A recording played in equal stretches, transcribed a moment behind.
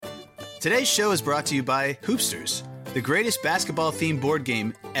Today's show is brought to you by Hoopsters, the greatest basketball-themed board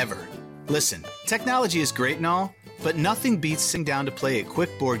game ever. Listen, technology is great and all, but nothing beats sitting down to play a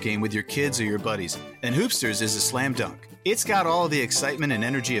quick board game with your kids or your buddies, and Hoopsters is a slam dunk. It's got all the excitement and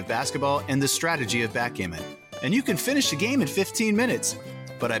energy of basketball and the strategy of backgammon. And you can finish a game in 15 minutes.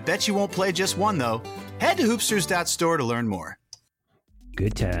 But I bet you won't play just one, though. Head to hoopsters.store to learn more.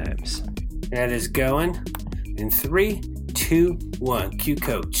 Good times. That is going in 3, 2, 1. Cue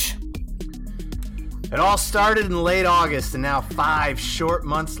Coach. It all started in late August, and now 5 short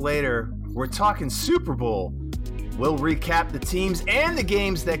months later, we're talking Super Bowl. We'll recap the teams and the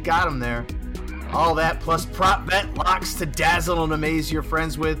games that got them there. All that plus prop bet locks to dazzle and amaze your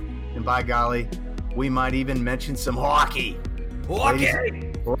friends with. And by golly, we might even mention some hockey.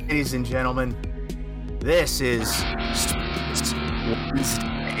 Ladies and gentlemen, this is Sports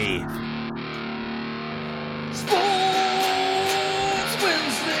Wednesday. Sports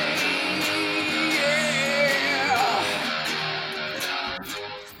Wednesday, yeah.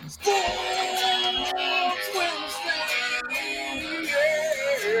 Sports Wednesday, yeah.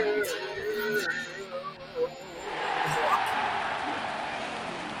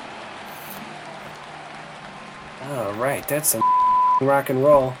 All right, that's some rock and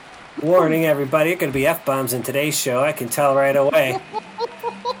roll. Warning, everybody, it's going to be F-bombs in today's show. I can tell right away.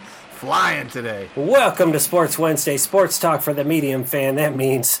 Flying today. Welcome to Sports Wednesday, sports talk for the medium fan. That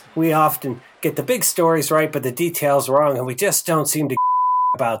means we often get the big stories right, but the details wrong, and we just don't seem to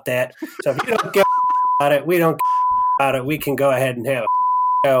about that. So if you don't get about it, we don't about it. We can go ahead and have a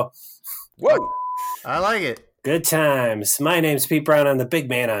show. Whoa, I like it. Good times. My name's Pete Brown. I'm the big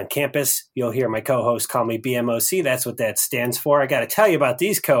man on campus. You'll hear my co-host call me BMOC. That's what that stands for. I got to tell you about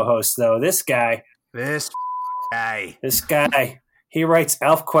these co-hosts, though. This guy, he writes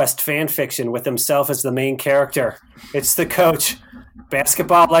ElfQuest fan fiction with himself as the main character. It's the coach,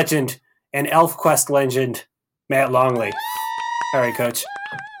 basketball legend, and ElfQuest legend, Matt Longley. All right, Coach.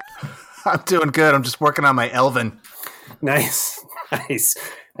 I'm doing good. I'm just working on my Elvin. Nice. I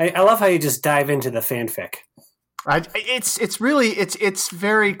love how you just dive into the fanfic. It's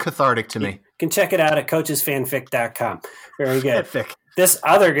very cathartic to me. You can check it out at coachesfanfic.com. Very good. Fanfic. This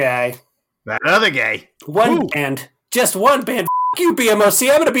other guy. That other guy. One band. Just one band. F*** you, BMOC.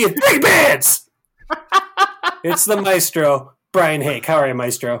 I'm going to be in 3 bands. It's the maestro, Brian Hake. How are you,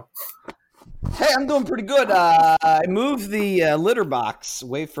 maestro? Hey, I'm doing pretty good. I moved the litter box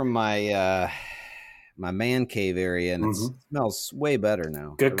away from my my man cave area, and it smells way better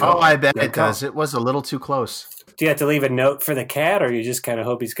now. Good call. Oh, I bet it does. It was a little too close. Do you have to leave a note for the cat, or you just kind of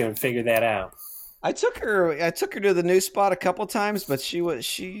hope he's going to figure that out? I took her to the new spot a couple times, but she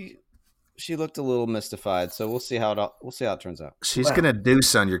looked a little mystified. So we'll see how it turns out. She's gonna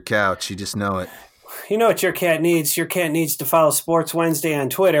deuce on your couch. You just know it. You know what your cat needs? Your cat needs to follow Sports Wednesday on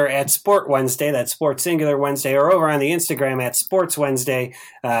Twitter at Sport Wednesday. That's Sports Singular Wednesday, or over on the Instagram at Sports Wednesday.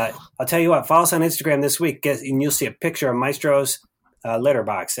 I'll tell you what, follow us on Instagram this week, and you'll see a picture of Maestro's litter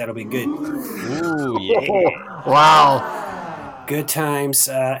box. That'll be good. Ooh, yeah. Wow. Good times.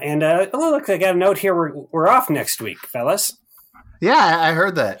 Look, I got a note here. We're off next week, fellas. Yeah, I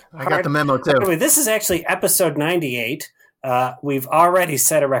heard that. I got the memo, too. Anyway, this is actually episode 98. We've already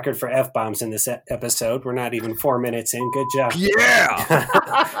set a record for F-bombs in this episode. We're not even 4 minutes in. Good job. Yeah.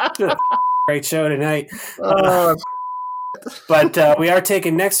 Great show tonight. But we are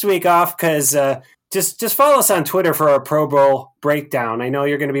taking next week off because just follow us on Twitter for our Pro Bowl breakdown. I know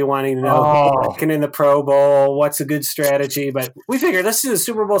you're going to be wanting to know who's picking in the Pro Bowl, what's a good strategy, but we figured let's do the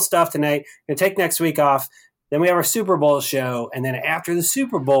Super Bowl stuff tonight. We're going to take next week off. Then we have our Super Bowl show, and then after the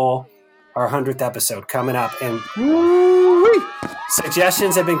Super Bowl, our 100th episode coming up. And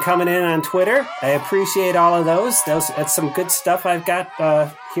suggestions have been coming in on Twitter. I appreciate all of those. That's some good stuff I've got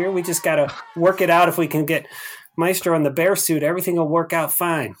here. We just got to work it out. If we can get Maestro in the bear suit, everything will work out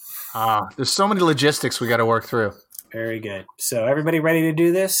fine. There's so many logistics we got to work through. Very good. So everybody ready to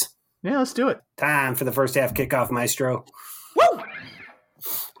do this? Yeah, let's do it. Time for the first half kickoff, Maestro. Woo!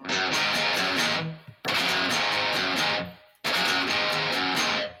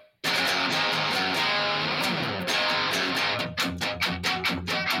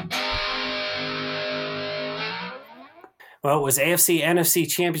 Well, it was AFC, NFC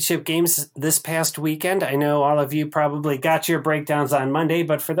championship games this past weekend. I know all of you probably got your breakdowns on Monday,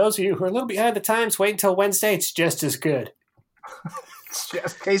 but for those of you who are a little behind the times, wait until Wednesday. It's just as good.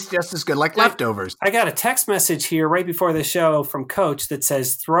 Tastes just as good, like leftovers. I got a text message here right before the show from Coach that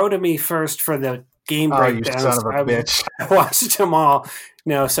says, throw to me first for the game breakdowns. You son of a bitch. I watched them all.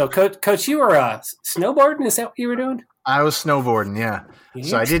 No, so Coach, you were snowboarding? Is that what you were doing? I was snowboarding, yeah.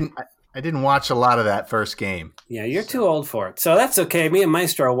 So I I didn't watch a lot of that first game. Yeah, you're too old for it. So that's okay. Me and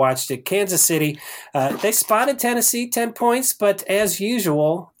Maestro watched it. Kansas City, they spotted Tennessee 10 points, but as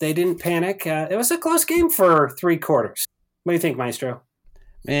usual, they didn't panic. It was a close game for 3 quarters. What do you think, Maestro?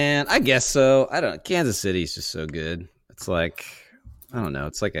 Man, I guess so. I don't know. Kansas City's just so good. It's like, I don't know.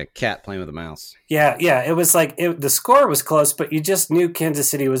 It's like a cat playing with a mouse. Yeah. It was like the score was close, but you just knew Kansas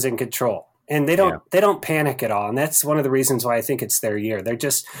City was in control. And they don't panic at all. And that's one of the reasons why I think it's their year. They're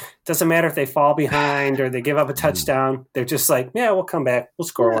just, doesn't matter if they fall behind or they give up a touchdown. They're just like, yeah, we'll come back. We'll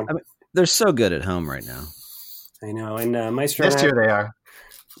score one. I mean, they're so good at home right now. I know. And Maestro, This year they are.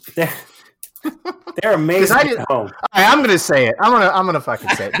 They're amazing at home. I'm going to say it. I'm going to fucking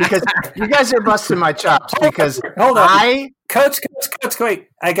say it because you guys are busting my chops because Hold on. Coach, wait.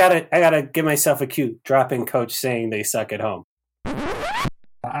 I gotta give myself a cue. Dropping coach saying they suck at home.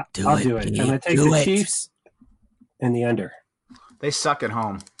 I'll do it. I'm going to take the Chiefs and the under. They suck at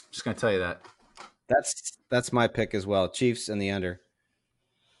home. Just going to tell you that. That's my pick as well. Chiefs and the under.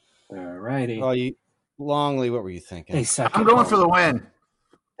 All righty. Oh, Longley, what were you thinking? They suck. I'm going for the win.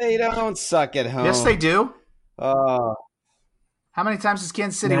 They don't suck at home. Yes, they do. Oh. How many times has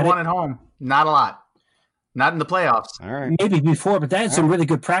Kansas City won at home? Not a lot. Not in the playoffs. All right. Maybe before, but they had some really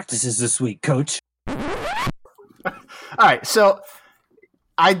good practices this week, Coach. All right, so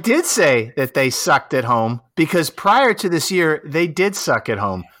I did say that they sucked at home because prior to this year, they did suck at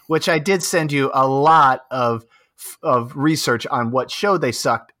home, which I did send you a lot of research on what showed they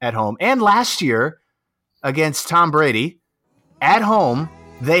sucked at home. And last year against Tom Brady at home,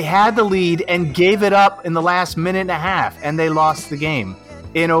 they had the lead and gave it up in the last minute and a half, and they lost the game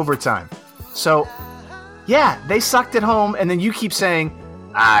in overtime. So, yeah, they sucked at home, and then you keep saying,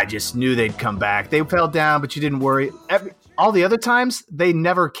 I just knew they'd come back. They fell down, but you didn't worry. All the other times, they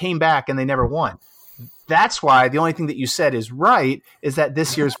never came back and they never won. That's why the only thing that you said is right, is that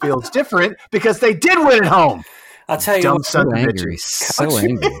this year's field's different because they did win at home. I'll tell you what. So angry.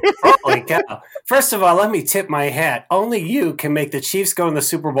 Holy cow. First of all, let me tip my hat. Only you can make the Chiefs go in the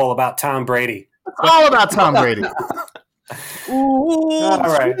Super Bowl about Tom Brady. It's all about Tom Brady. All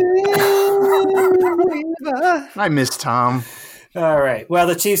right. I miss Tom. All right. Well,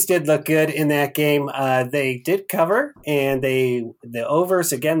 the Chiefs did look good in that game. They did cover, and the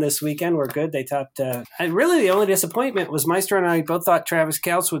overs again this weekend were good. They topped. Really, the only disappointment was Maestro and I both thought Travis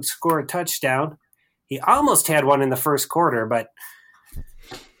Kelce would score a touchdown. He almost had one in the first quarter, but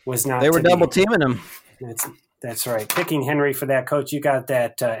was not. They were double teaming him. That's right. Picking Henry for that, Coach. You got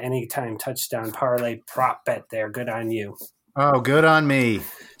that anytime touchdown parlay prop bet there. Good on you. Oh, good on me.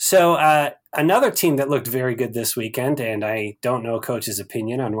 So another team that looked very good this weekend, and I don't know Coach's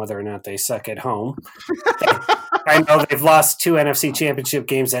opinion on whether or not they suck at home. I know they've lost 2 NFC championship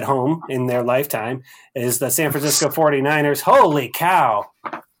games at home in their lifetime, is the San Francisco 49ers. Holy cow.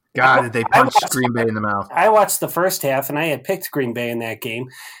 God, did they punch Green Bay in the mouth? I watched the first half, and I had picked Green Bay in that game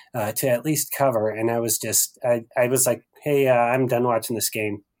to at least cover, and I was just I was like, hey, I'm done watching this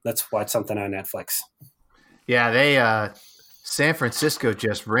game. Let's watch something on Netflix. Yeah, they San Francisco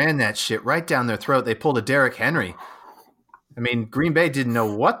just ran that shit right down their throat. They pulled a Derrick Henry. I mean, Green Bay didn't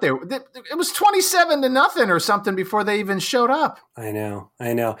know what they were. It was 27-0 or something before they even showed up. I know.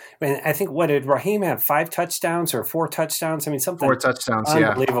 I mean, I think, what did Raheem have, 5 touchdowns or 4 touchdowns? I mean, something 4 touchdowns,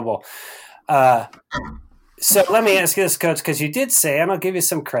 unbelievable. So let me ask you this, Coach, because you did say, and I'll give you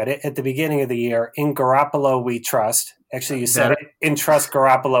some credit, at the beginning of the year, in Garoppolo we trust. Actually, you said it, in trust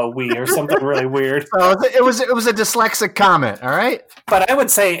Garoppolo we, or something really weird. Oh, it was a dyslexic comment, all right? But I would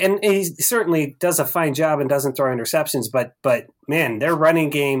say, and he certainly does a fine job and doesn't throw interceptions, but man, their running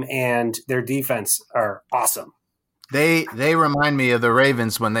game and their defense are awesome. They remind me of the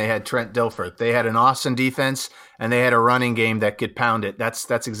Ravens when they had Trent Dilfer. They had an awesome defense, and they had a running game that could pound it.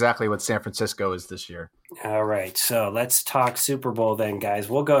 That's exactly what San Francisco is this year. All right, so let's talk Super Bowl then, guys.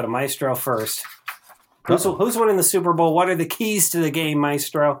 We'll go to Maestro first. Who's winning the Super Bowl? What are the keys to the game,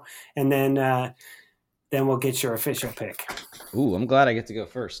 Maestro? And then we'll get your official pick. Ooh, I'm glad I get to go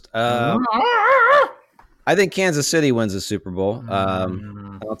first. I think Kansas City wins the Super Bowl.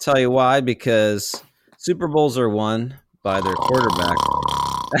 I'll tell you why, because Super Bowls are won by their quarterback.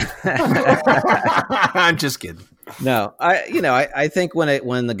 I'm just kidding. No, I think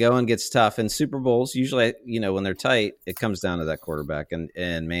when the going gets tough in Super Bowls, usually, when they're tight, it comes down to that quarterback.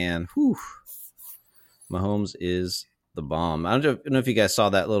 And man, whew, Mahomes is the bomb. I don't know if you guys saw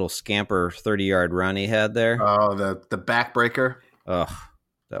that little scamper 30-yard run he had there. Oh, the backbreaker. Oh,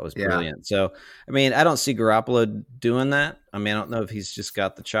 that was brilliant. So, I mean, I don't see Garoppolo doing that. I mean, I don't know if he's just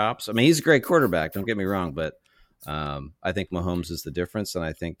got the chops. I mean, he's a great quarterback. Don't get me wrong, but I think Mahomes is the difference, and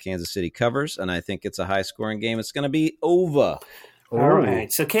I think Kansas City covers, and I think it's a high-scoring game. It's going to be over. All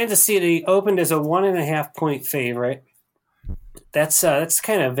right. So Kansas City opened as a 1.5 point favorite. That's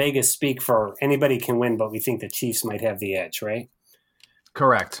kind of Vegas speak for anybody can win, but we think the Chiefs might have the edge, right?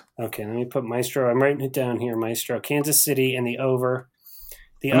 Correct. Okay, let me put Maestro. I'm writing it down here, Maestro. Kansas City and the over.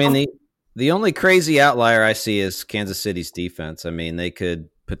 The only crazy outlier I see is Kansas City's defense. I mean, they could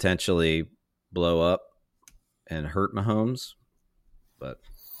potentially blow up and hurt Mahomes, but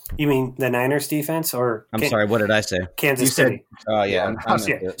you mean the Niners defense, or I'm sorry, what did I say? Kansas City. Oh yeah, not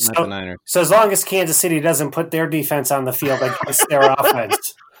the Niners. So as long as Kansas City doesn't put their defense on the field against their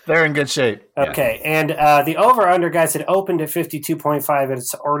offense, they're in good shape. Okay, and the over-under, guys, had opened at 52.5, and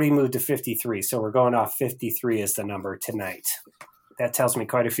it's already moved to 53, so we're going off 53 as the number tonight. That tells me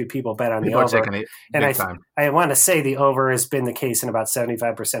quite a few people bet on the over. Taking it big time. I want to say the over has been the case in about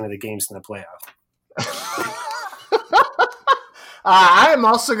 75% of the games in the playoff. I am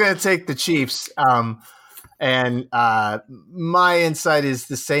also going to take the Chiefs, and my insight is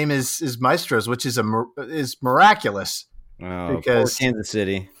the same as Maestro's, which is miraculous. Because Kansas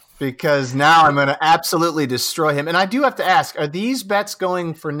City. Because now I'm going to absolutely destroy him. And I do have to ask, are these bets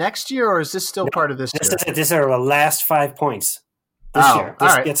going for next year, or is this still part of this year? These are the last 5 points this year.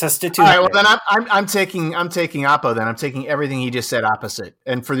 This gets us to 2. All right, well, then I'm taking Oppo then. I'm taking everything he just said opposite.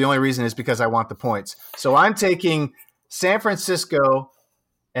 And for the only reason is because I want the points. So I'm taking San Francisco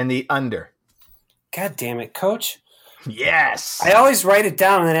and the under. God damn it, Coach. Yes. I always write it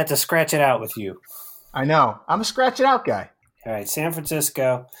down and then have to scratch it out with you. I know. I'm a scratch it out guy. All right, San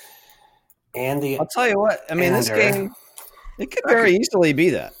Francisco and the. I'll tell you what. I mean, this game, it could very easily be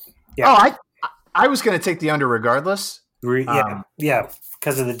that. Yeah. Oh, I was going to take the under regardless. Yeah,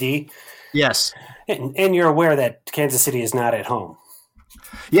 because of the D. Yes, and you're aware that Kansas City is not at home.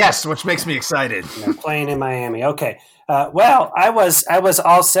 Yes, which makes me excited. They're playing in Miami. Okay. Well, I was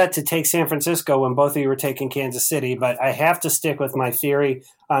all set to take San Francisco when both of you were taking Kansas City, but I have to stick with my theory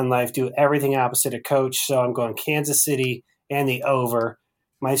on life, do everything opposite of Coach. So I'm going Kansas City and the over.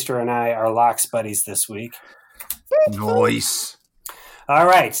 Maestro and I are locks buddies this week. Nice. All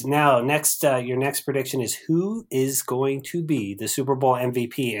right. Now, your next prediction is who is going to be the Super Bowl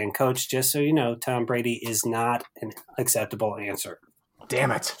MVP? And Coach, just so you know, Tom Brady is not an acceptable answer.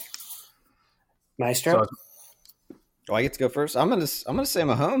 Damn it. Maestro? Do I get to go first? I'm gonna say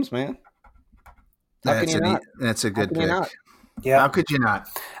Mahomes, man. That's a good pick. Yeah. How could you not?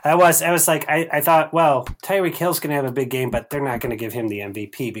 I was like, I thought, well, Tyreek Hill's going to have a big game, but they're not going to give him the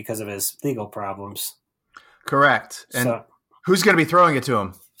MVP because of his legal problems. Correct. And who's going to be throwing it to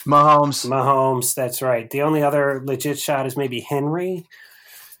him? Mahomes. That's right. The only other legit shot is maybe Henry.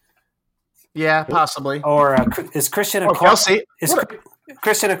 Yeah, possibly. Or is Christian Okoye?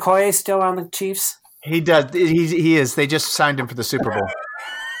 Christian Okoye still on the Chiefs? He does. He is. They just signed him for the Super Bowl.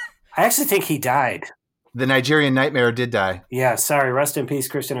 I actually think he died. The Nigerian Nightmare did die. Yeah, sorry. Rest in peace,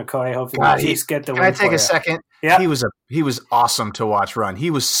 Christian Okoye. Hopefully the Chiefs get the win. Can I take a second? Yeah. He was awesome to watch run. He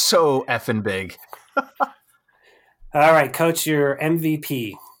was so effing big. All right, Coach, your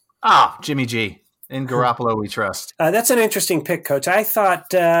MVP. Jimmy G. In Garoppolo we trust. That's an interesting pick, Coach. I thought,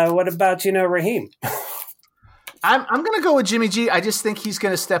 what about, Raheem? I'm going to go with Jimmy G. I just think he's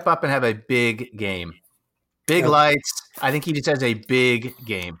going to step up and have a big game. Big lights. I think he just has a big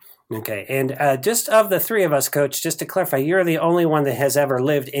game. Okay, and just of the three of us, Coach, just to clarify, you're the only one that has ever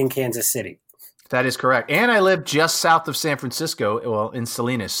lived in Kansas City. That is correct. And I live just south of San Francisco, in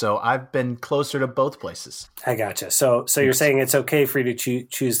Salinas, so I've been closer to both places. I gotcha. So you're saying it's okay for you to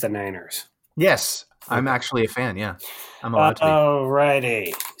choose the Niners? Yes, I'm actually a fan, yeah. I'm allowed to be. All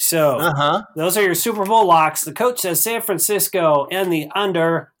righty. So those are your Super Bowl locks. The coach says San Francisco and the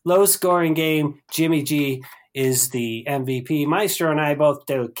under, low-scoring game, Jimmy G is the MVP. Maestro and I both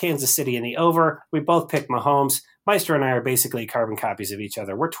do Kansas City in the over. We both pick Mahomes. Maestro and I are basically carbon copies of each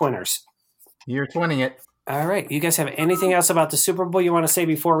other. We're twinners. You're twinning it. All right. You guys have anything else about the Super Bowl you want to say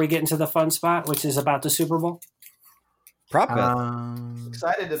before we get into the fun spot, which is about the Super Bowl? Prop bet.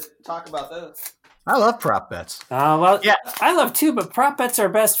 Excited to talk about those. I love prop bets. Well, yeah, I love too, but prop bets are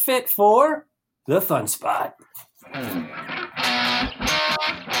best fit for the fun spot.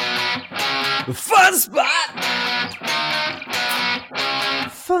 The fun spot.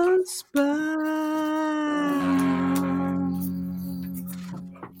 Fun spot.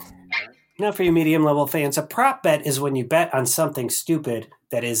 Now, for you medium-level fans, a prop bet is when you bet on something stupid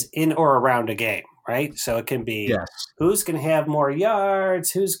that is in or around a game, right? So it can be who's going to have more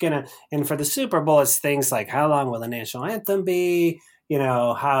yards, and for the Super Bowl, it's things like how long will the national anthem be,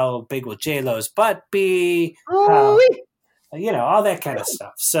 how big will J-Lo's butt be, all that kind of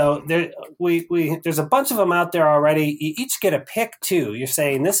stuff. So there's a bunch of them out there already. You each get a pick too. You're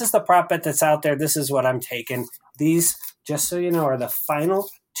saying this is the prop bet that's out there. This is what I'm taking. These just so you know, are the final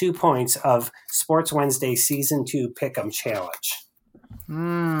 2 points of Sports Wednesday Season 2 Pick'em Challenge.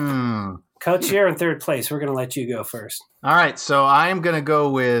 Coach, you're in third place. We're going to let you go first. All right, so I'm going to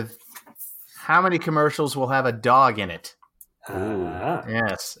go with how many commercials will have a dog in it.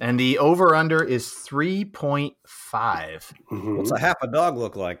 Yes, and the over-under is 3.5. Mm-hmm. What's a half a dog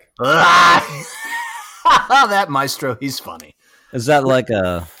look like? That Maestro, he's funny. Is that like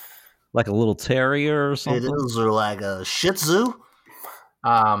a little terrier or something? It is, or like a Shih Tzu.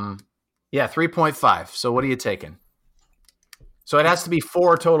 Yeah, 3.5. So what are you taking? So it has to be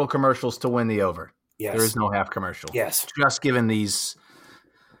 4 total commercials to win the over. Yes. There is no half commercial. Yes. Just given these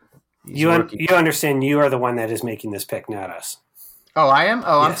you understand you are the one that is making this pick, not us. Oh, I am?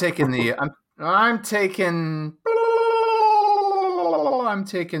 Oh, Yes. I'm taking the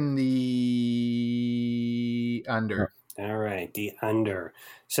under. All right, the under.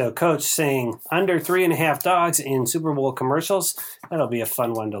 So, Coach saying under 3.5 dogs in Super Bowl commercials. That'll be a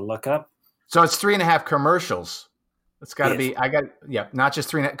fun one to look up. So it's 3.5 commercials. It's got to be. Not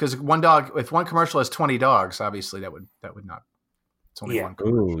just 3.5, because one dog. If one commercial has 20 dogs, obviously that would not. It's only one.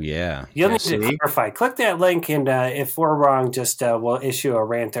 Ooh, yeah. You'll need to clarify. Click that link, and if we're wrong, just we'll issue a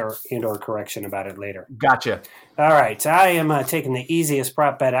rant or correction about it later. Gotcha. All right, so I am taking the easiest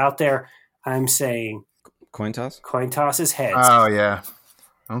prop bet out there. I'm saying Coin toss? coin toss is heads. Oh yeah.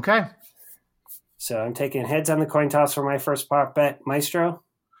 Okay. So I'm taking heads on the coin toss for my first prop bet. Maestro?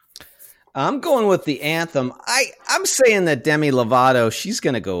 I'm going with the anthem. I'm saying that Demi Lovato, she's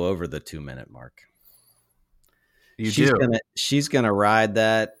going to go over the 2-minute mark. She's gonna ride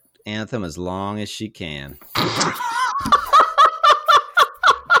that anthem as long as she can.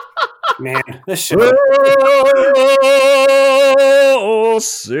 Man, this show. Oh,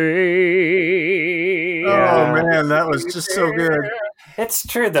 say. Oh man, that was just so good. It's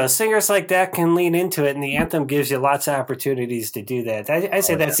true, though. Singers like that can lean into it, and the anthem gives you lots of opportunities to do that. I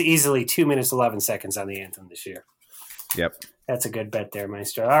say that's easily 2 minutes, 11 seconds on the anthem this year. Yep. That's a good bet there,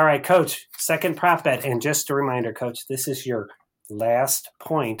 Maestro. All right, Coach, second prop bet. And just a reminder, Coach, this is your last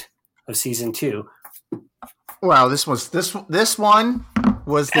point of Season 2. Wow, this one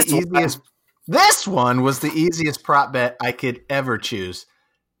was the easiest. This one was the easiest prop bet I could ever choose.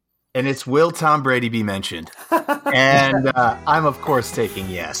 And it's will Tom Brady be mentioned? And I'm, of course, taking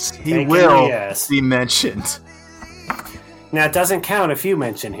yes. He will be mentioned. Now, it doesn't count if you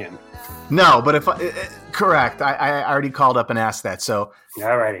mention him. No, but correct. I already called up and asked that. So,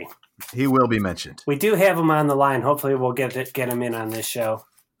 all righty. He will be mentioned. We do have him on the line. Hopefully, we'll get him in on this show.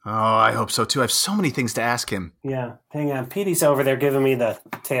 Oh, I hope so, too. I have so many things to ask him. Yeah. Hang on. Petey's over there giving me the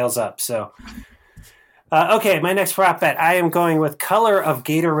tails up. So, okay, my next prop bet. I am going with color of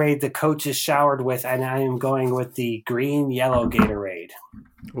Gatorade the coach is showered with, and I am going with the green-yellow Gatorade.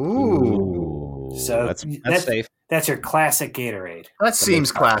 Ooh. So that's safe. That's your classic Gatorade. That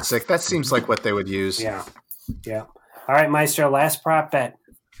seems classic. That seems like what they would use. Yeah. Yeah. All right, Maestro, last prop bet.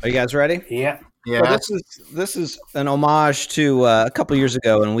 Are you guys ready? Yeah. Yeah. So this is an homage to a couple years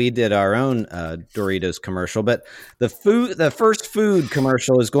ago when we did our own Doritos commercial, but the first food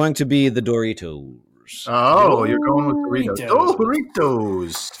commercial is going to be the Doritos. Oh, you're going with Doritos.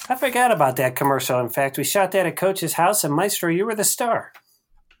 Doritos. I forgot about that commercial. In fact, we shot that at Coach's house, and Maestro, you were the star.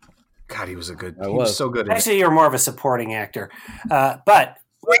 God, he was so good at Actually, you're more of a supporting actor. But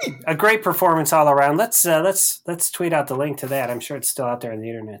a great performance all around. Let's tweet out the link to that. I'm sure it's still out there on the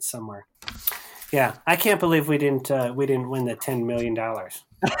internet somewhere. Yeah, I can't believe we didn't win the $10 million.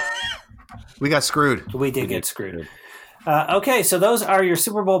 We got screwed. We did get screwed. Okay, so those are your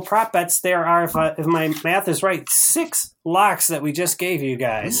Super Bowl prop bets. There are, if my math is right, 6 locks that we just gave you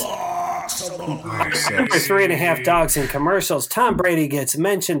guys. For 3.5 dogs in commercials. Tom Brady gets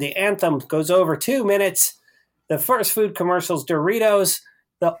mentioned. The anthem goes over 2 minutes. The first food commercials, Doritos.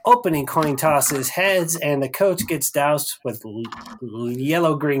 The opening coin toss is heads, and the coach gets doused with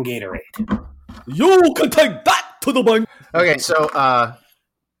yellow-green Gatorade. You can take that to the bank. Okay, so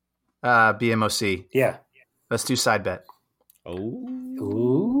BMOC. Yeah. Let's do side bet.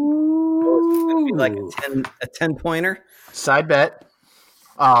 Ooh. Like a 10-pointer? Side bet.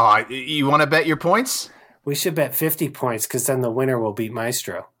 Oh, you want to bet your points? We should bet 50 points because then the winner will beat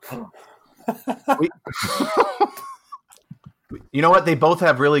Maestro. You know what? They both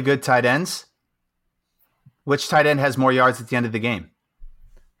have really good tight ends. Which tight end has more yards at the end of the game?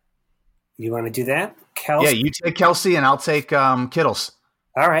 You want to do that? Kelsey? Yeah, you take Kelsey and I'll take Kittles.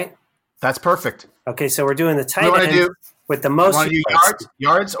 All right. That's perfect. Okay, so we're doing the tight end with the most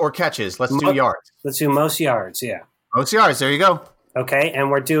yards or catches. Let's do yards. Let's do most yards, yeah. Most yards, there you go. Okay,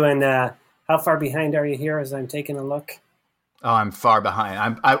 and we're doing how far behind are you here as I'm taking a look? Oh, I'm far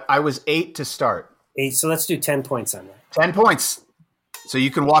behind. I was 8 to start. 8. So let's do 10 points on that. 10 points. So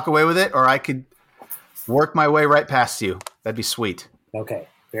you can walk away with it, or I could work my way right past you. That'd be sweet. Okay,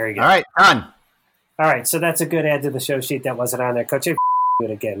 very good. All right, done. All right, so that's a good add to the show sheet that wasn't on there. Coach, if you do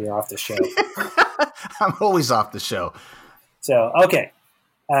it again, you're off the show. I'm always off the show. So, okay.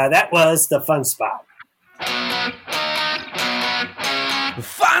 That was the fun spot.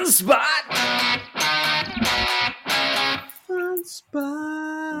 Fun spot. Fun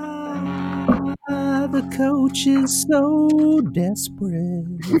spot. The coach is so desperate.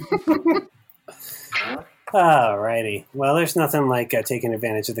 All righty. Well, there's nothing like taking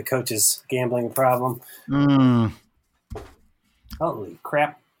advantage of the coach's gambling problem. Holy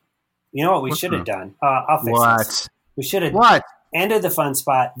crap. You know what we should have done? I'll fix this. We should have ended the fun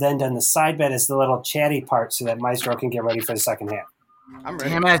spot, then done the side bet as the little chatty part so that Maestro can get ready for the second half. I'm ready.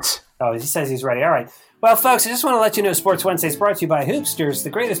 Damn it. Oh, he says he's ready. All right. Well, folks, I just want to let you know Sports Wednesday is brought to you by Hoopsters, the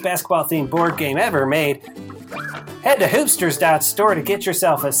greatest basketball-themed board game ever made. Head to hoopsters.store to get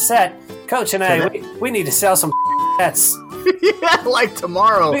yourself a set. Coach and I, we need to sell some sets. Yeah, like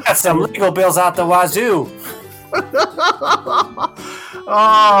tomorrow. We got some legal bills out the wazoo.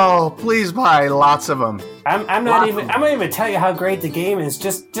 Oh, please buy lots of them. I'm not even tell you how great the game is.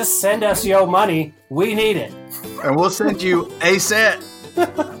 Just send us your money. We need it. And we'll send you a set.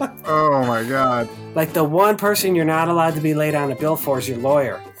 Oh, my God. Like the one person you're not allowed to be late on a bill for is your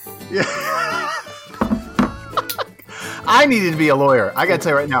lawyer. Yeah. I needed to be a lawyer. I got to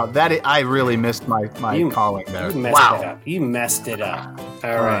tell you right now, I really missed my calling there. You messed it up. You messed it up.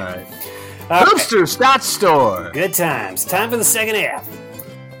 All right. Hoopster Stat Store. Good times. Time for the second half.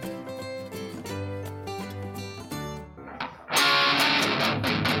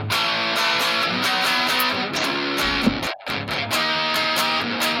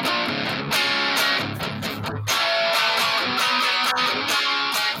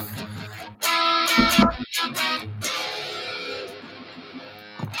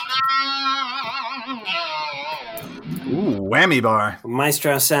 Whammy bar.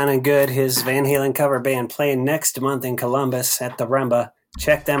 Maestro sounding good. His Van Halen cover band playing next month in Columbus at the Remba.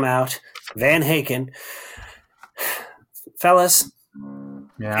 Check them out. Van Haken. Fellas.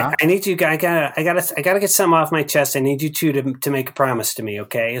 Yeah. I need you. I gotta get something off my chest. I need you two to make a promise to me,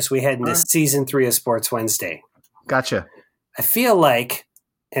 okay? As we head into season 3 of Sports Wednesday. Gotcha. I feel like,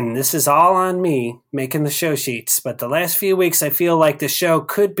 and this is all on me making the show sheets, but the last few weeks I feel like the show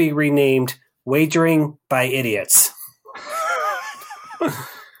could be renamed Wagering by Idiots.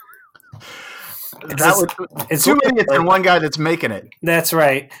 It's 2 idiots and one guy that's making it. That's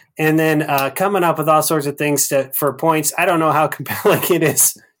right. And then coming up with all sorts of things for points. I don't know how compelling it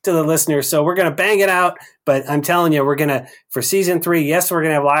is to the listeners. So we're going to bang it out. But I'm telling you, for season 3, yes, we're going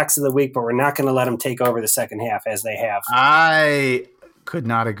to have locks of the week, but we're not going to let them take over the second half as they have. I could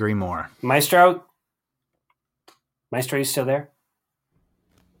not agree more. Maestro, you still there?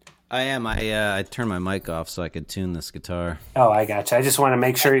 I am. I turned my mic off so I could tune this guitar. Oh, I got you. I just want to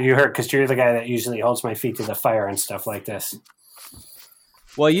make sure you heard, because you're the guy that usually holds my feet to the fire and stuff like this.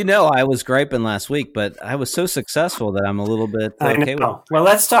 Well, I was griping last week, but I was so successful that I'm a little bit okay with it. Well,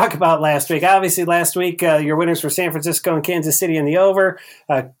 let's talk about last week. Obviously, last week, your winners were San Francisco and Kansas City in the over.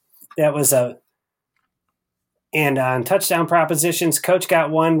 That was and on touchdown propositions, Coach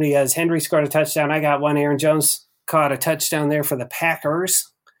got one because Henry scored a touchdown. I got one. Aaron Jones caught a touchdown there for the Packers.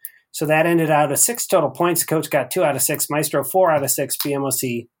 So that ended out at 6 total points. Coach got 2 out of 6. Maestro 4 out of 6.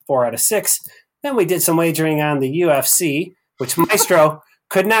 BMOC 4 out of 6. Then we did some wagering on the UFC, which Maestro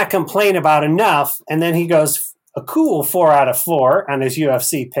could not complain about enough. And then he goes a cool 4 out of 4 on his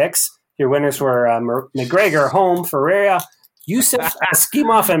UFC picks. Your winners were McGregor, Holm, Ferreira, Yusuf,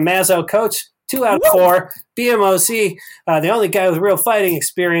 Askimov, and Mazzo. Coach 2 out of 4. BMOC, the only guy with real fighting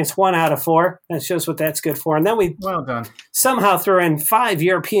experience, 1 out of 4. That shows what that's good for. And then we well done. Somehow threw in 5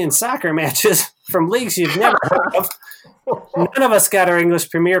 European soccer matches from leagues you've never heard of. None of us got our English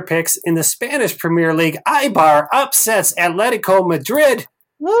Premier picks. In the Spanish Premier League, Eibar upsets Atletico Madrid.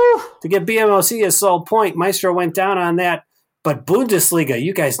 Woo! To get BMOC a sole point. Maestro went down on that. But Bundesliga,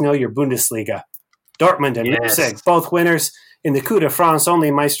 you guys know your Bundesliga. Dortmund and Leipzig, both winners. In the Coup de France,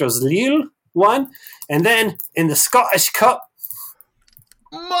 only Maestro's Lille won. And then in the Scottish Cup,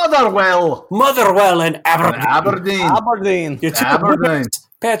 Motherwell and Aberdeen.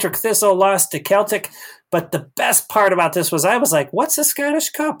 Patrick Thistle lost to Celtic. But the best part about this was I was like, what's the Scottish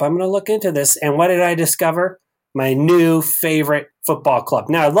Cup? I'm going to look into this. And what did I discover? My new favorite football club.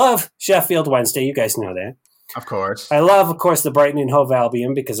 Now, I love Sheffield Wednesday. You guys know that. Of course. I love, of course, the Brighton and Hove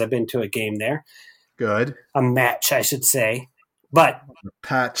Albion because I've been to a game there. Good. A match, I should say. But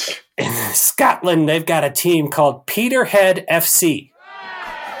patch. In Scotland, they've got a team called Peterhead FC.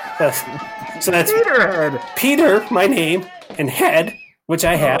 So that's Peterhead. Peter, my name, and Head, which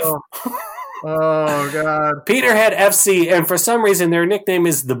I have. Oh God. Peterhead FC, and for some reason their nickname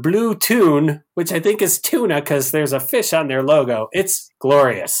is the Blue Tune, which I think is tuna because there's a fish on their logo. It's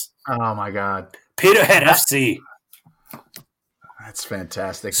glorious. Oh my God. Peterhead FC. That's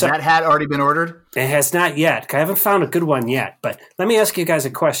fantastic. So- that hat already been ordered? It has not yet. I haven't found a good one yet, but let me ask you guys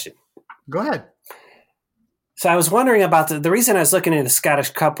a question. Go ahead. So I was wondering about the reason I was looking at the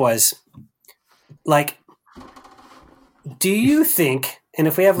Scottish Cup was, like, do you think, and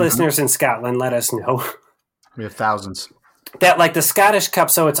if we have listeners in Scotland, let us know, We have thousands. that like the Scottish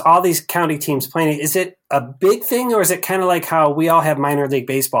Cup, so it's all these county teams playing, is it a big thing, or is it kind of like how we all have minor league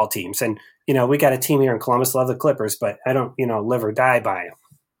baseball teams? And, you know, we got a team here in Columbus, love the Clippers, but I don't, live or die by them.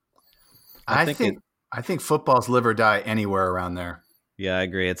 I think football's live or die anywhere around there. Yeah, I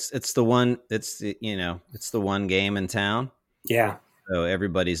agree. It's the one game in town. Yeah. So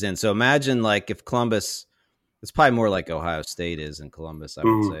everybody's in. So imagine like if Columbus, it's probably more like Ohio State is in Columbus, I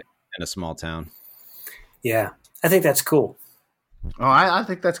would say, in a small town. Yeah. I think that's cool. Oh, I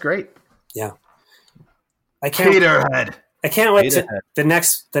think that's great. Yeah. I can't wait to the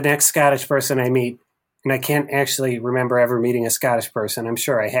next Scottish person I meet, and I can't actually remember ever meeting a Scottish person. I'm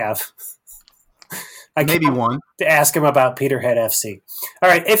sure I have. Maybe one. To ask him about Peterhead FC. All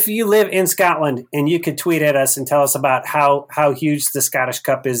right, if you live in Scotland and you could tweet at us and tell us about how huge the Scottish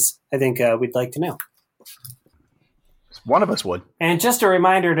Cup is, I think we'd like to know. One of us would. And just a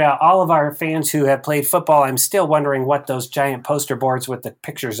reminder to all of our fans who have played football, I'm still wondering what those giant poster boards with the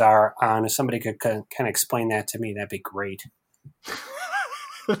pictures are on. If somebody could kind of explain that to me, that'd be great.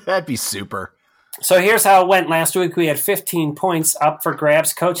 That'd be super. So here's how it went last week. We had 15 points up for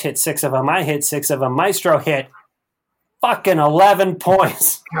grabs. Coach hit 6 of them. I hit 6 of them. Maestro hit fucking 11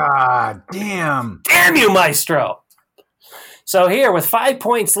 points. God damn. Damn you, Maestro. So here, with 5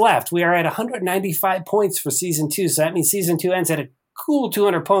 points left, we are at 195 points for Season 2. So that means Season 2 ends at a cool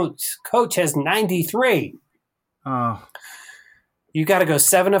 200 points. Coach has 93. Oh. You got to go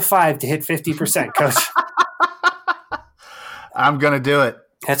 7 of 5 to hit 50%, Coach. I'm going to do it.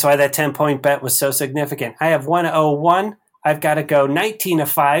 That's why that 10-point bet was so significant. I have 101. I've got to go 19 of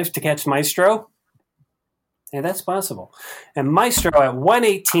 5 to catch Maestro. Yeah, that's possible. And Maestro at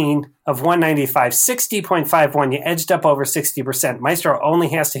 118 of 195, 60.51. You edged up over 60%. Maestro only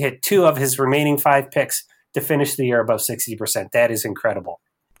has to hit 2 of his remaining 5 picks to finish the year above 60%. That is incredible.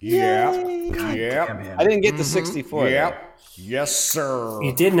 Yeah. God Yeah. damn, man. I didn't get the 64. Yeah. Yes, sir.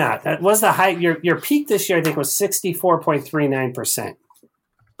 You did not. That was the height. Your peak this year, I think, was 64.39%.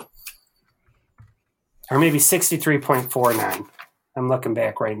 Or maybe 63.49. I'm looking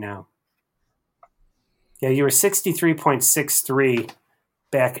back right now. Yeah, you were 63.63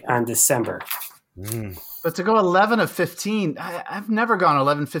 back on December. But to go 11 of 15, I've never gone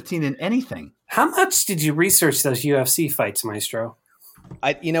 11-15 in anything. How much did you research those UFC fights, Maestro?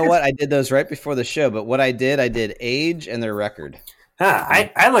 You know what? I did those right before the show, but what I did age and their record.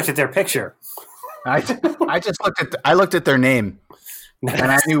 I looked at their picture. I just looked at their name,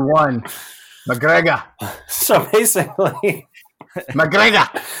 and I knew one. McGregor. So basically, McGregor.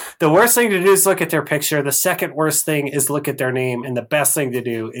 the worst thing to do is look at their picture. The second worst thing is look at their name. And the best thing to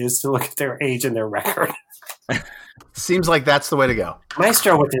do is to look at their age and their record. Seems like that's the way to go.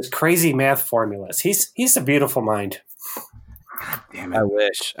 Maestro with his crazy math formulas. He's a beautiful mind. Damn it.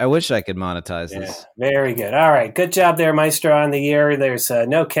 I wish I could monetize this. Very good. All right. Good job there, Maestro, on the year. There's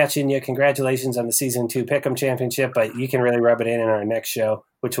no catching you. Congratulations on the Season 2 Pick'em Championship, but you can really rub it in our next show,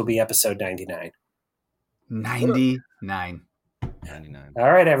 which will be episode 99. 99. 99.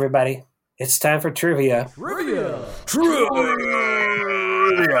 All right, everybody. It's time for trivia. Trivia.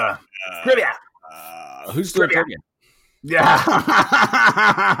 Who's doing trivia? Yeah.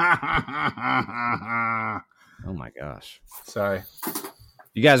 Oh my gosh. Sorry.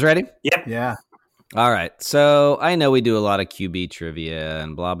 You guys ready? Yep. Yeah. All right. So I know we do a lot of QB trivia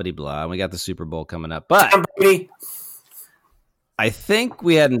and blah, blah, blah. And we got the Super Bowl coming up. But Tom Brady. I think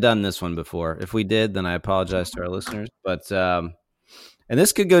we hadn't done this one before. If we did, then I apologize to our listeners. But and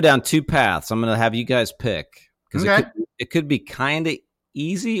this could go down 2 paths. I'm going to have you guys pick. Because it could be kind of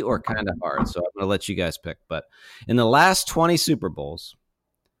easy or kind of hard. So I'm going to let you guys pick. But in the last 20 Super Bowls,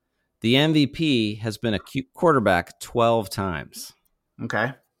 the MVP has been a quarterback 12 times.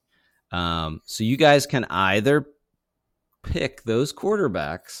 Okay. So you guys can either pick those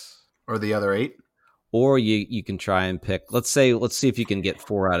quarterbacks, Or the other 8. or you can try and pick. Let's see if you can get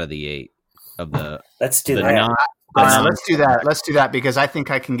 4 out of the 8 of the. Let's do the that. Let's do that. Let's do that because I think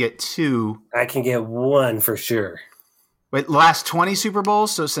I can get 2. I can get 1 for sure. Wait, last 20 Super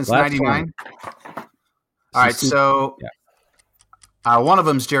Bowls? So since Last 99? All right, so Yeah. One of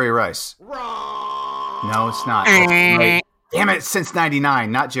them's Jerry Rice. No, it's not. Right. Damn it! Since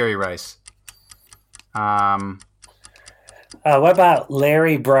 '99, not Jerry Rice. What about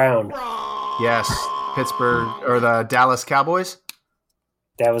Larry Brown? Yes, Pittsburgh or the Dallas Cowboys.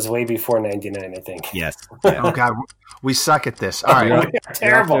 That was way before '99, I think. Yes. Oh God, we suck at this. All right.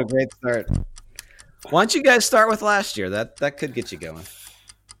 Terrible. You're off to a great start. Why don't you guys start with last year? That could get you going.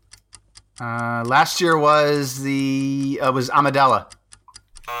 Last year was was Amidala.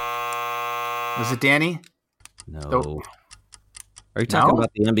 Was it Danny? No. Are you talking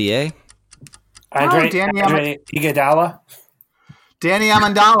about the NBA? Andre Danny Iguodala. Danny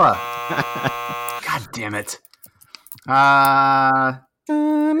Amendola. God damn it.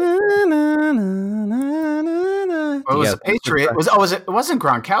 What was it? Patriot? It wasn't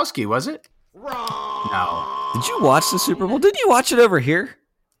Gronkowski, was it? No. Did you watch the Super Bowl? Did you watch it over here?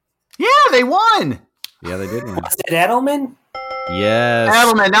 Yeah, they won. Yeah, they did win. Was it Edelman? Yes.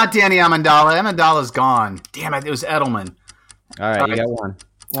 Edelman, not Danny Amendola. Amendola's gone. Damn it, it was Edelman. All right, you got one.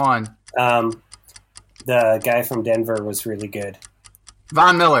 One. The guy from Denver was really good.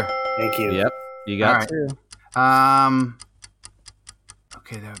 Von Miller. Thank you. Yep, you got All right. two.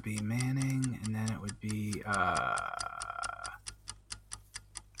 Okay, that would be Manning, and then it would be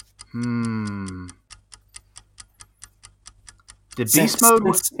Did Beast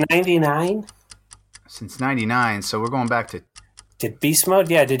Mode since '99? Since '99, so we're going back to. Did Beast Mode?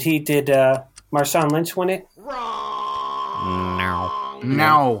 Yeah. Did Marshawn Lynch win it?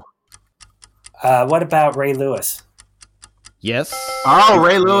 No. What about Ray Lewis? Yes. Oh,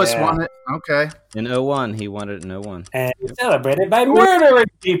 Ray Lewis won it. Okay. In 01, he won it in 01. And celebrated by murdering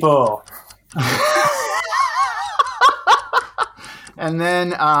people. And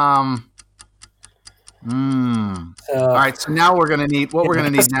then, all right. So now we're gonna need what we're gonna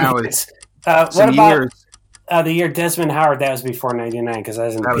need now is what some about years. The year Desmond Howard? That was before '99 because I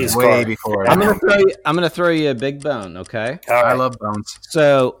was in the That Peace was way Corps. before. I'm gonna throw you a big bone, okay? All right. I love bones.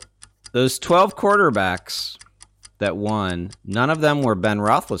 So those 12 quarterbacks that won, none of them were Ben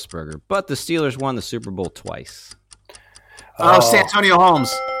Roethlisberger, but the Steelers won the Super Bowl twice. Oh, Santonio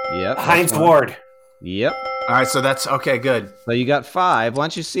Holmes. Yep. Heinz Ward. Yep. All right, so that's okay. Good. So you got 5. Why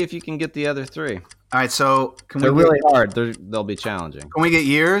don't you see if you can get the other 3? All right, so They're really hard. They'll be challenging. Can we get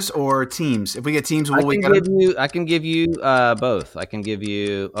years or teams? If we get teams, I can give you both. I can give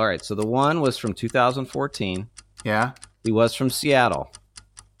you. All right. So the one was from 2014. Yeah. He was from Seattle.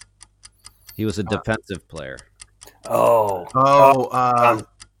 He was a defensive player. Was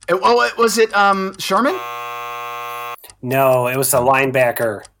it Sherman? No, it was a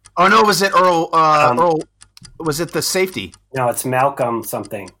linebacker. Oh no, was it Earl? Earl? Was it the safety? No, it's Malcolm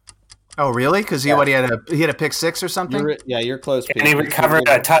something. Oh really? Because he had a pick 6 or something. You're close. And he recovered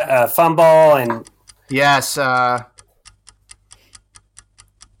a fumble and. Yes. That's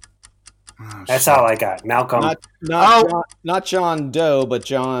all I got. Malcolm. Not John Doe, but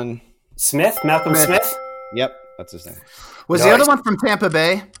John Smith. Malcolm Smith. Yep, that's his name. Was the other one from Tampa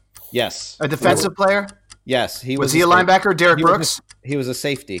Bay? Yes. A defensive player? Yes. Was he a linebacker? Derek Brooks? He was a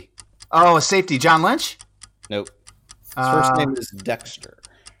safety. Oh, a safety. John Lynch? Nope. His first name is Dexter.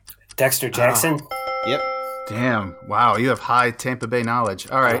 Dexter Jackson? Yep. Damn. Wow, you have high Tampa Bay knowledge.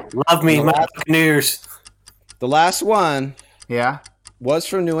 All right. Love me, my Buccaneers. The last one was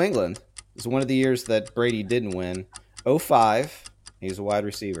from New England. It was one of the years that Brady didn't win. 05. He was a wide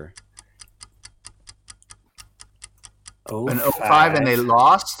receiver. In 05 and they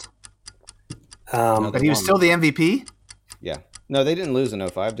lost? But he was still the MVP? Yeah. No, they didn't lose in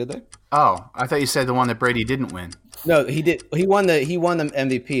 05, did they? Oh, I thought you said the one that Brady didn't win. No, he did. He won the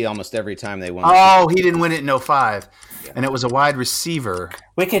MVP almost every time they won. Oh, he didn't win it in 05. Yeah. And it was a wide receiver.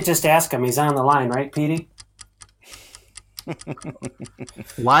 We could just ask him. He's on the line, right, Petey?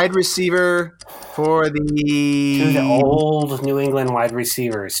 Wide receiver for the... Two of the old New England wide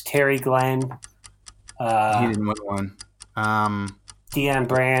receivers. Terry Glenn. He didn't win one. Deion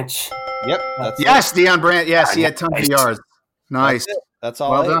Branch. Yep. Yes, Deion Branch. Yes, he had tons of yards. Nice. That's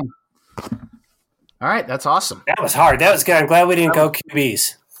all. Well done. All right, that's awesome. That was hard. That was good. I'm glad we didn't go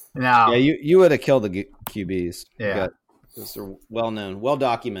QBs. No. Yeah, you would have killed the QBs. Yeah. Those are well known, well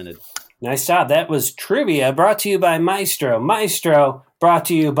documented. Nice job. That was trivia brought to you by Maestro. Maestro brought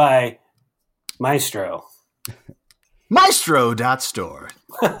to you by Maestro. Maestro.store.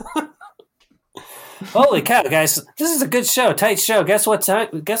 Holy cow, guys. This is a good show. Tight show. Guess what's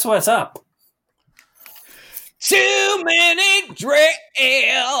up? Too many drills.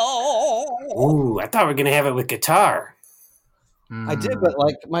 Ooh, I thought we were going to have it with guitar. I did, but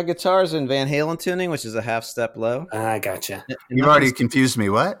like my guitar's in Van Halen tuning, which is a half step low. I gotcha. You've already confused me.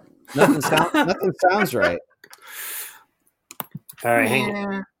 What? Nothing sounds right. All right,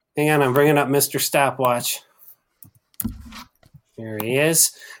 hang on. I'm bringing up Mr. Stopwatch. Here he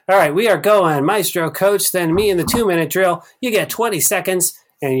is. All right, we are going Maestro, Coach, then me in the 2-minute drill. You get 20 seconds,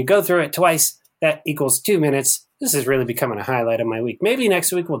 and you go through it twice. That equals 2 minutes. This is really becoming a highlight of my week. Maybe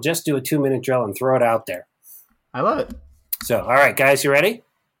next week we'll just do a 2-minute drill and throw it out there. I love it. So, all right, guys, you ready?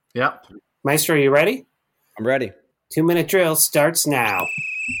 Yep. Maestro, you ready? I'm ready. 2-minute drill starts now.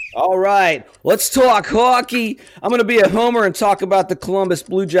 All right, let's talk hockey. I'm going to be a homer and talk about the Columbus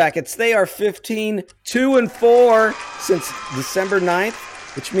Blue Jackets. They are 15-2-4 since December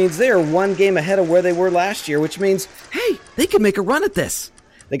 9th, which means they are 1 game ahead of where they were last year, which means, hey, they can make a run at this.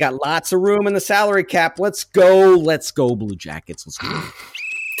 They got lots of room in the salary cap. Let's go, Blue Jackets. Let's go.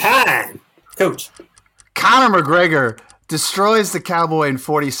 Time. Coach. Conor McGregor destroys the Cowboy in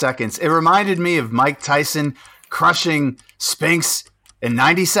 40 seconds. It reminded me of Mike Tyson crushing Spinks in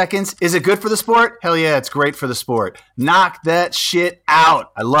 90 seconds. Is it good for the sport? Hell yeah, it's great for the sport. Knock that shit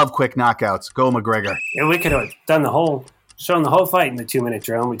out. I love quick knockouts. Go McGregor. Yeah, we could have shown the whole fight in the 2-minute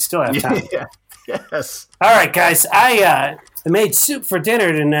drill, and we'd still have time. Yeah. Yes. All right, guys. I made soup for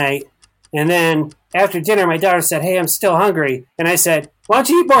dinner tonight, and then after dinner, my daughter said, "Hey, I'm still hungry," and I said, "Why don't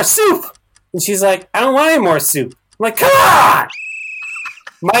you eat more soup?" And she's like, "I don't want any more soup." I'm like, "Come on,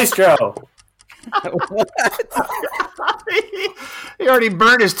 Maestro." He already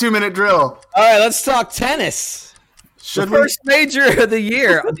burned his 2-minute drill. All right, let's talk tennis. The first major of the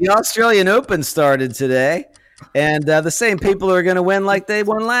year, the Australian Open started today, and the same people are going to win like they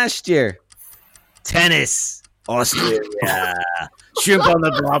won last year. Tennis, Australia, shrimp on the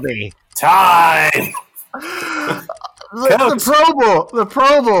bobby. Time. The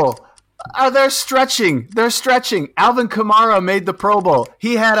Pro Bowl. They're stretching. Alvin Kamara made the Pro Bowl.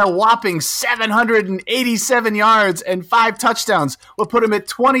 He had a whopping 787 yards and 5 touchdowns. We'll put him at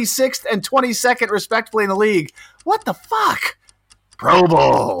 26th and 22nd, respectively, in the league. What the fuck? Pro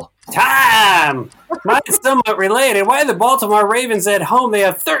Bowl. Time. Mine's somewhat related. Why are the Baltimore Ravens at home? They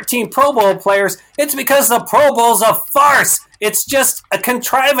have 13 Pro Bowl players. It's because the Pro Bowl's a farce. It's just a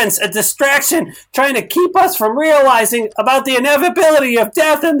contrivance, a distraction, trying to keep us from realizing about the inevitability of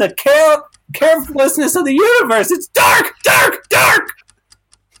death and the carelessness of the universe. It's dark, dark, dark.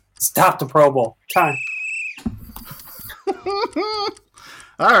 Stop the Pro Bowl. Time.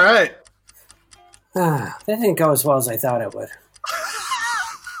 All right. That didn't go as well as I thought it would.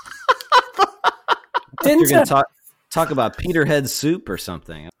 You're going to talk about Peterhead soup or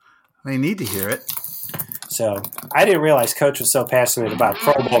something. They need to hear it. So I didn't realize Coach was so passionate about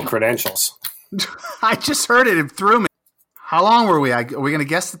Pro Bowl credentials. I just heard it. It threw me. How long were we? Are we going to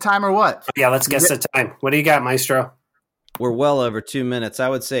guess the time or what? Yeah, let's guess the time. What do you got, Maestro? We're well over 2 minutes. I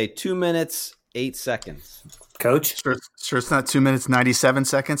would say 2 minutes, 8 seconds. Coach? Sure it's not 2 minutes, 97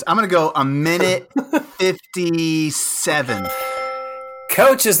 seconds. I'm going to go 1:57.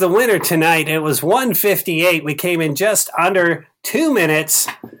 Coach is the winner tonight. It was 1:58. We came in just under 2 minutes.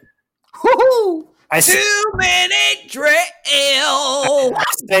 Woohoo! 2-minute drill. I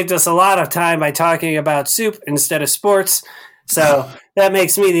saved us a lot of time by talking about soup instead of sports. So that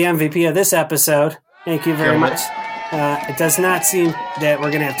makes me the MVP of this episode. Thank you very much. It does not seem that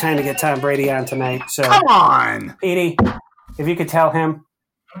we're going to have time to get Tom Brady on tonight. So come on, Edie, if you could tell him,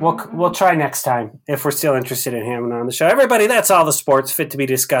 we'll try next time if we're still interested in having him on the show. Everybody, that's all the sports fit to be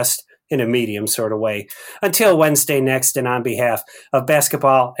discussed in a medium sort of way. Until Wednesday next, and on behalf of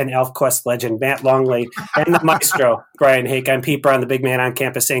basketball and ElfQuest legend Matt Longley and the maestro Brian Hake, I'm Pete Brown, the big man on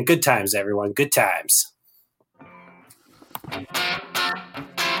campus, saying good times, everyone. Good times.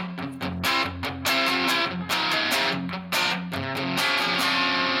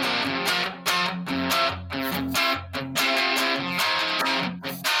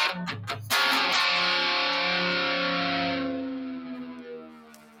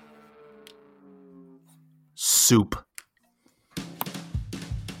 Soup.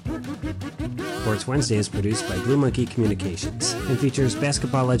 Sports Wednesday is produced by Blue Monkey Communications and features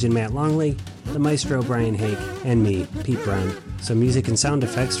basketball legend Matt Longley, the maestro Brian Hake, and me, Pete Brown. Some music and sound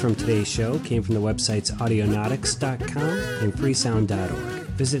effects from today's show came from the websites audionautics.com and freesound.org.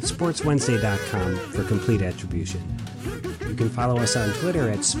 Visit sportswednesday.com for complete attribution. You can follow us on Twitter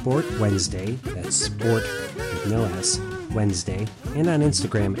at Sport Wednesday, that's Sport with no S, Wednesday, and on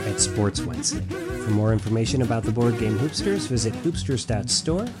Instagram at Sports Wednesday. For more information about the board game Hoopsters, visit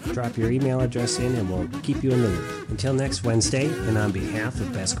hoopsters.store, drop your email address in, and we'll keep you in the loop. Until next Wednesday, and on behalf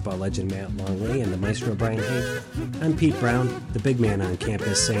of basketball legend Matt Longley and the maestro Brian Hake, I'm Pete Brown, the big man on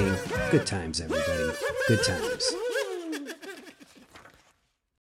campus, saying good times, everybody. Good times.